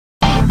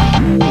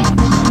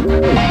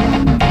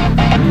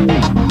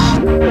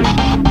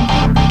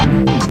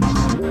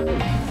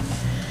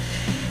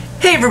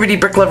everybody,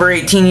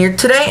 BrickLover18 here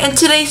today, and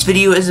today's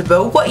video is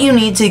about what you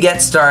need to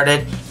get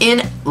started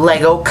in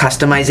LEGO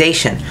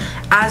customization.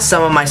 As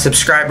some of my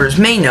subscribers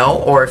may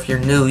know, or if you're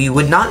new you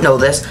would not know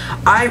this,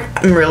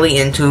 I'm really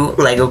into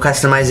LEGO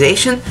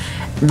customization,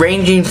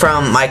 ranging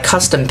from my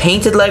custom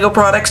painted LEGO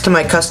products to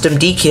my custom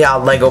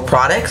decaled LEGO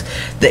products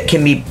that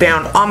can be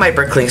found on my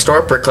BrickLink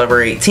store,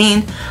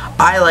 BrickLover18.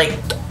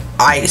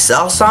 I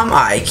sell some,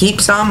 I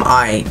keep some,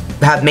 I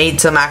have made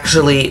some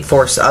actually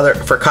for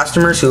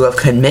customers who have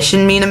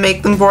commissioned me to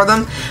make them for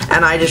them,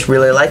 and I just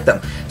really like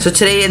them. So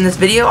today in this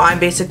video, I'm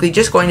basically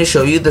just going to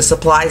show you the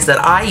supplies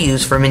that I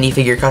use for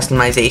minifigure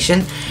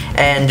customization,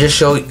 and just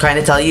kind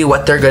of tell you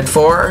what they're good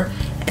for,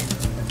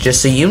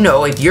 just so you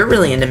know if you're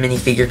really into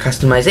minifigure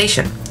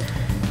customization.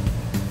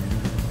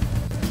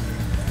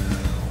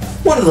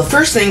 One of the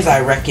first things I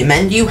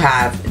recommend you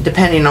have,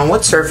 depending on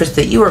what surface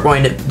that you are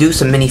going to do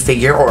some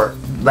minifigure or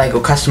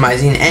LEGO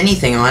customizing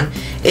anything on,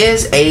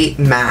 is a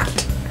mat.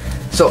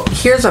 So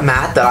here's a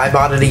mat that I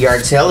bought at a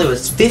yard sale. It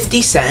was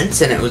 50 cents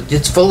and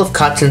it's full of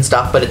cuts and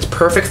stuff, but it's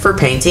perfect for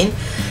painting.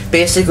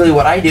 Basically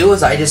what I do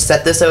is I just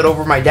set this out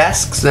over my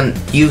desks and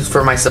use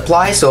for my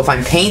supplies, so if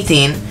I'm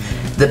painting,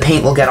 the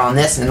paint will get on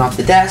this and not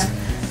the desk.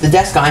 The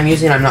desk I'm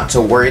using, I'm not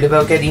so worried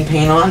about getting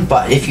paint on,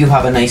 but if you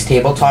have a nice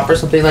tabletop or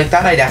something like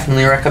that, I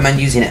definitely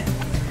recommend using it.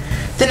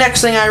 The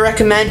next thing I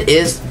recommend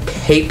is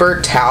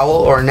paper towel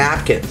or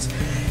napkins.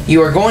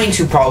 You are going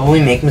to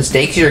probably make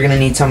mistakes. You're going to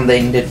need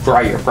something to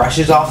dry your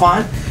brushes off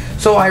on,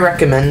 so I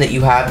recommend that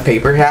you have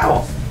paper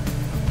towel.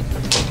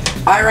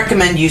 I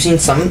recommend using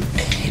some,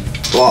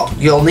 well,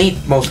 you'll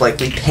need most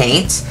likely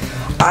paints.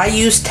 I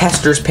use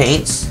Testors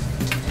paints.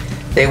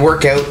 They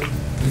work out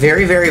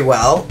very, very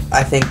well.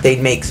 I think they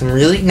make some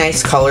really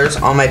nice colors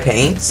on my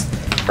paints,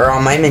 or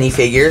on my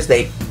minifigures.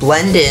 They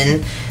blend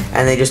in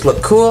and they just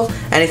look cool.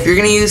 And if you're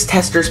going to use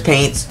Testors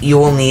paints, you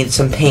will need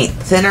some paint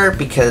thinner,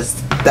 because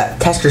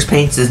that Testors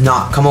paints does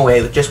not come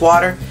away with just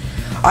water.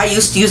 I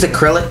used to use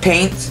acrylic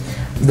paints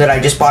that I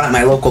just bought at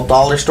my local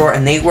dollar store,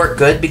 and they work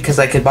good because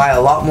I could buy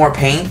a lot more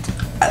paint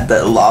at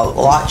a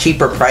lot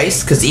cheaper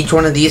price, because each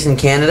one of these in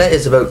Canada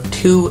is about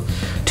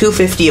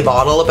 $2.50 a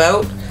bottle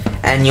about,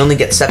 and you only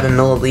get 7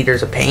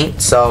 milliliters of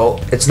paint, so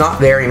it's not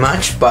very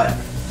much, but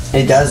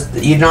it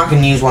does. You're not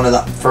going to use one of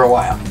them for a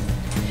while.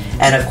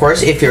 And of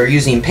course, if you're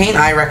using paint,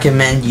 I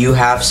recommend you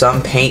have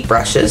some paint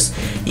brushes.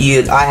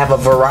 I have a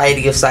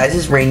variety of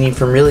sizes ranging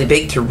from really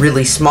big to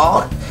really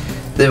small.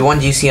 The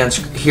ones you see on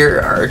here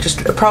are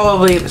just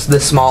probably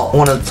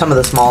some of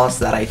the smallest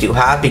that I do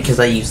have, because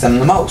I use them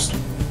the most.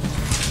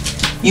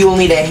 You will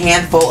need a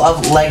handful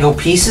of LEGO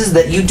pieces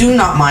that you do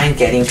not mind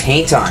getting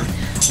paint on.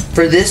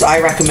 For this,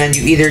 I recommend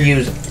you either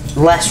use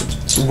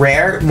less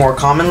rare, more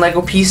common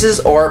LEGO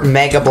pieces, or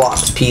Mega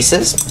Bloks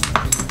pieces.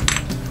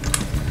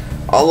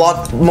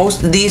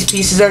 Most of these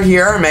pieces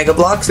here are Mega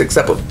Bloks,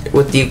 except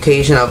with the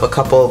occasion of a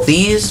couple of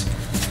these,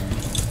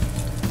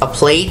 a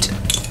plate,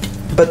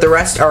 but the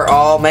rest are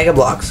all Mega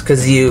Bloks,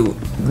 because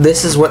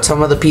this is what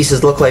some of the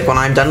pieces look like when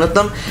I'm done with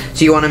them,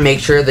 so you want to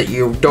make sure that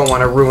you don't want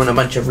to ruin a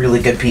bunch of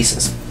really good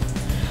pieces.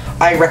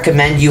 I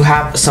recommend you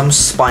have some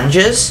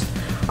sponges.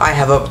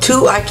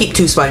 I keep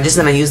 2 sponges,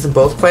 and I use them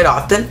both quite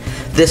often.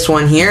 This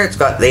one here, it's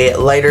got the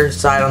lighter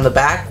side on the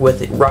back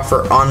with it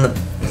rougher on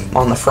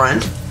the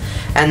front.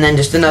 And then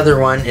just another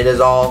one, it is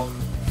all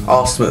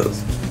smooth.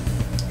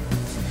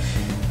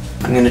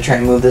 I'm going to try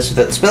and move this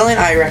without spilling.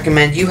 I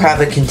recommend you have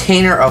a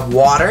container of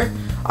water.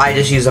 I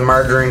just use a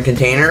margarine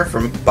container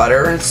from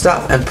butter and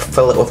stuff and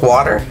fill it with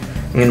water.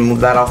 I'm going to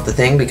move that off the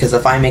thing, because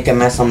if I make a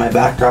mess on my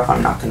backdrop,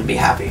 I'm not going to be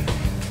happy.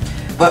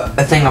 But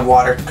a thing of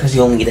water, because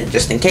you'll need it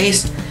just in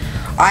case.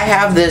 I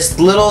have this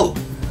little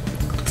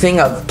thing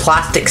of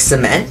plastic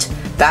cement.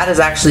 That is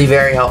actually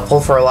very helpful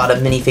for a lot of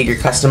minifigure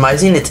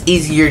customizing. It's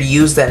easier to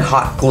use than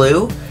hot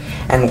glue,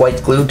 and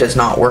white glue does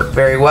not work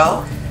very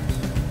well.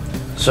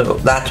 So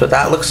that's what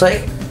that looks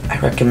like. I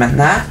recommend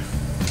that.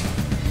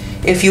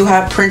 If you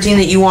have printing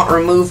that you want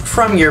removed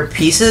from your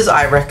pieces,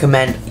 I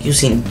recommend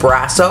using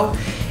Brasso.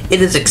 It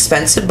is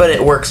expensive, but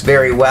it works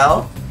very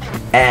well,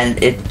 and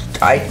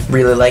I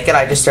really like it.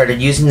 I just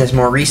started using this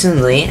more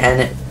recently,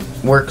 and it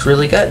works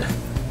really good.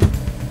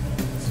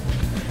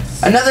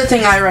 Another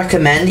thing I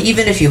recommend,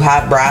 even if you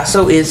have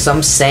Brasso, is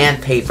some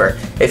sandpaper.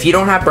 If you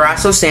don't have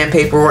Brasso,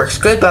 sandpaper works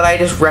good, but I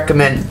just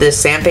recommend this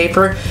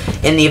sandpaper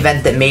in the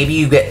event that maybe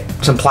you get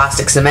some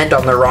plastic cement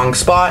on the wrong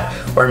spot,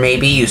 or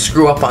maybe you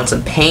screw up on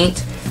some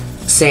paint.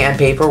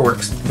 Sandpaper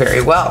works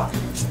very well.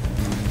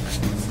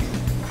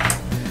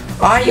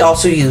 I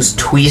also use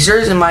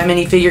tweezers in my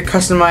minifigure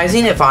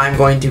customizing. If I'm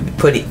going to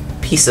put a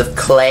piece of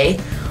clay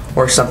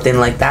or something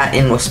like that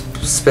in a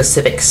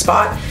specific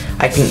spot,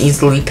 I can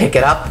easily pick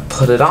it up,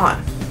 put it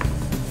on.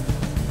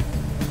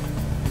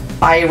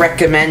 I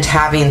recommend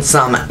having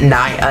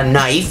a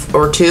knife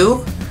or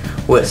two.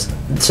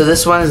 So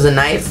this one is a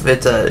knife.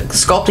 It's a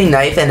sculpting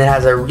knife, and it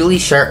has a really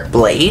sharp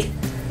blade.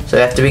 So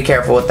you have to be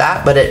careful with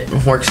that, but it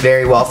works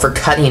very well for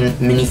cutting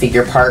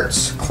minifigure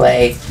parts,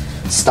 clay,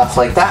 stuff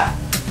like that.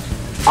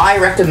 I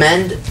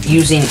recommend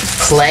using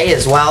clay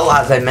as well,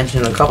 as I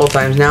mentioned a couple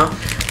times now.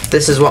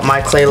 This is what my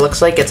clay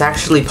looks like. It's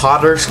actually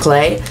potter's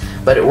clay,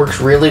 but it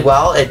works really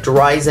well. It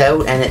dries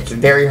out and it's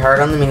very hard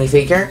on the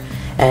minifigure.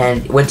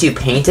 And once you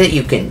paint it,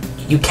 you can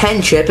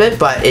chip it,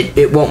 but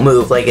it won't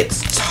move. Like,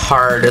 it's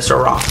hard as a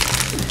rock.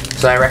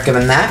 So I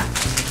recommend that.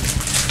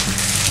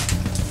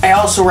 I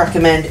also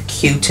recommend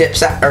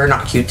Q-tips, or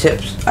not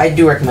Q-tips. I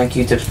do recommend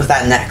Q-tips, but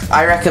that next.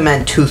 I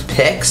recommend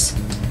toothpicks.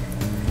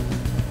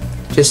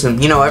 Just some,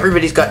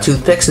 everybody's got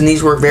toothpicks, and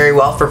these work very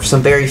well for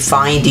some very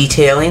fine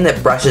detailing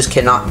that brushes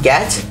cannot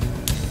get.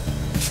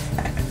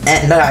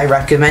 And I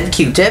recommend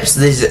Q-tips.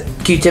 These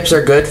Q-tips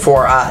are good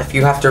for if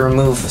you have to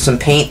remove some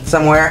paint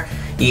somewhere.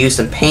 You use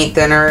some paint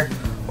thinner,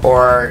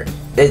 or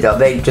there's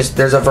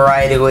a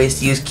variety of ways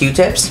to use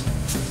Q-tips.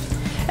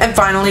 And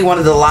finally, one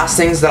of the last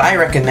things that I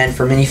recommend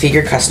for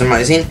minifigure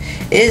customizing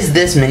is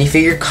this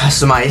minifigure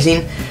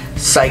customizing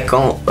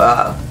cycle,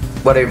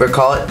 whatever you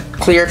call it,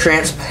 clear,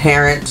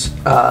 transparent,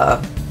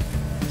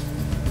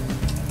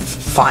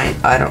 fine,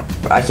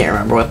 I can't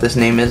remember what this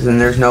name is,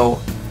 and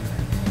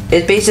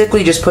it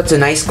basically just puts a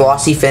nice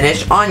glossy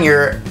finish on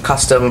your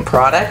custom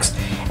products,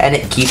 and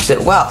it keeps it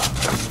well.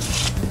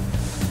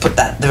 Put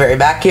that at the very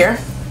back here.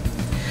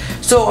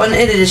 So in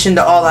addition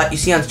to all that you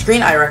see on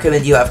screen, I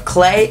recommend you have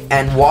clay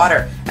and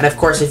water. And of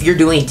course, if you're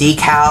doing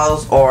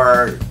decals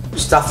or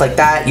stuff like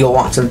that, you'll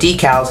want some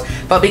decals.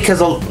 But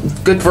because a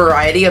good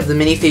variety of the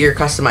minifigure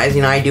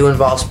customizing I do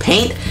involves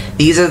paint,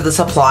 these are the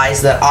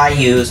supplies that I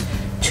use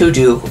to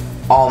do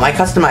all my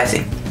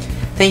customizing.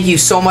 Thank you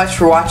so much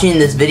for watching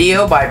this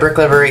video by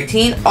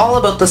BrickLink all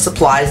about the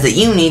supplies that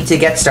you need to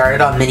get started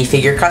on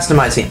minifigure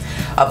customizing.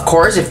 Of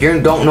course, if you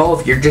don't know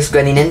if you're just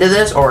getting into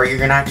this or you're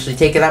going to actually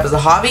take it up as a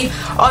hobby,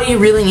 all you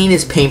really need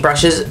is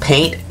paintbrushes,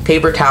 paint,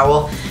 paper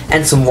towel,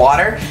 and some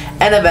water.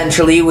 And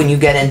eventually, when you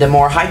get into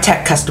more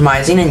high-tech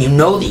customizing and you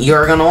know that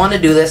you're going to want to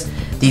do this,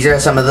 these are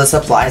some of the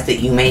supplies that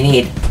you may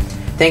need.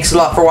 Thanks a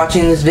lot for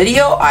watching this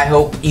video. I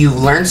hope you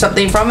learned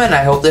something from it, and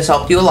I hope this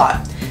helped you a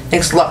lot.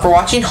 Thanks a lot for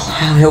watching.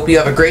 I hope you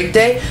have a great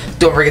day.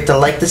 Don't forget to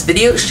like this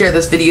video, share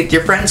this video with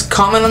your friends,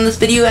 comment on this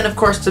video, and of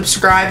course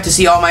subscribe to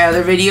see all my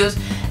other videos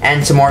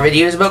and some more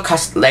videos about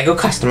Lego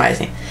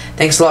customizing.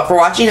 Thanks a lot for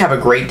watching. Have a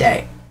great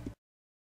day.